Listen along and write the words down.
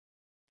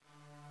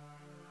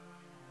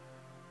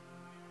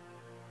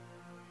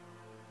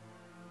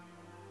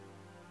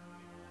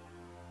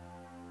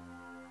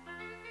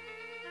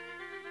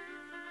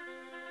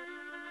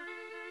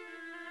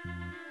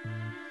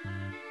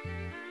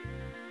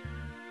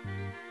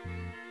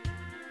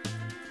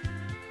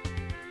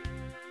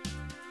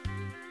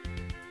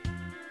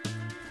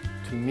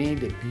To me,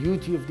 the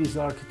beauty of this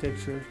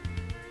architecture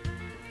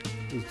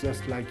is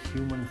just like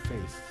human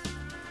face.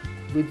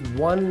 With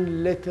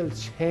one little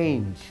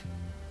change,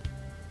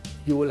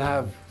 you will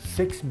have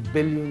 6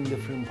 billion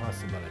different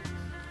possibilities.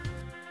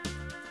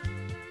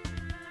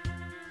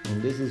 And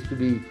this is to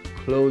be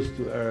close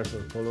to earth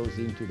or close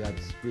into that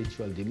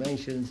spiritual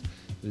dimensions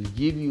will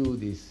give you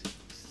this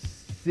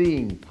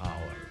seeing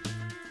power.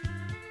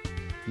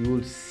 You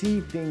will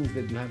see things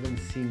that you haven't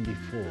seen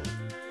before.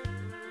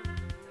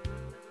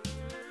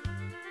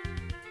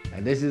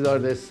 And this is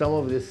some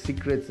of the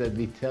secrets that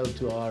we tell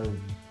to our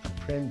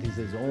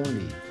apprentices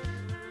only.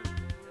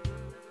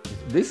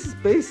 This is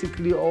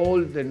basically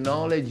all the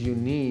knowledge you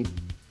need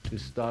to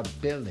start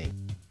building.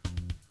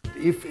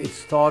 If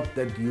it's thought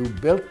that you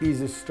built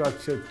these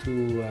structures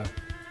to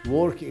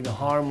work in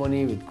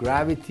harmony with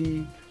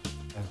gravity,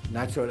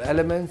 natural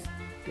elements,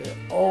 they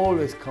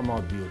always come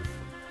out beautiful.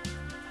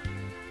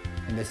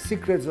 And the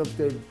secrets of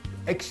the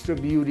extra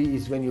beauty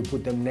is when you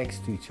put them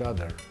next to each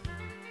other.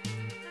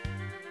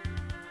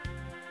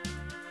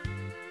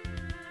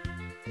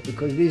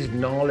 Because this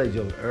knowledge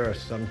of Earth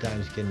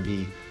sometimes can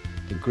be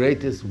the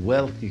greatest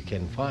wealth you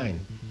can find.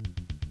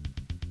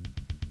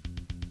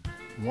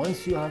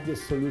 Once you have the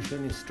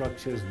solution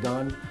structures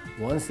done,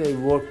 once they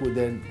work with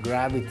the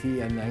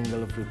gravity and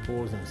angle of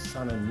repose and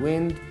sun and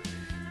wind,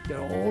 they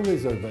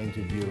always are going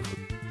to be beautiful.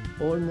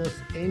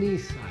 Almost any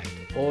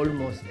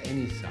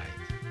site,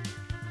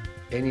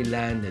 any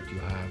land that you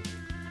have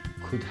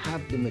could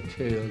have the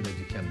material that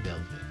you can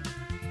build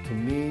with. To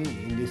me,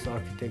 in this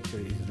architecture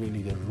is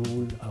really the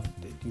rule of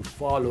that you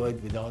follow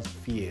it without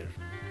fear.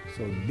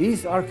 So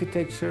this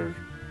architecture,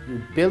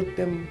 you built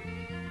them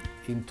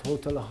in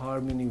total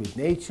harmony with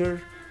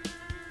nature.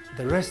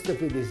 The rest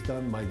of it is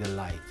done by the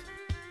light.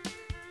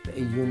 A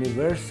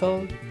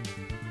universal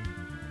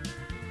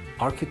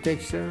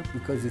architecture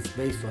because it's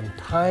based on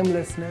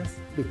timelessness,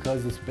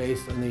 because it's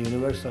based on the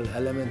universal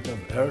element of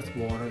earth,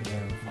 water,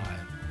 air, and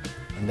fire.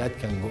 And that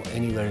can go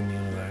anywhere in the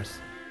universe.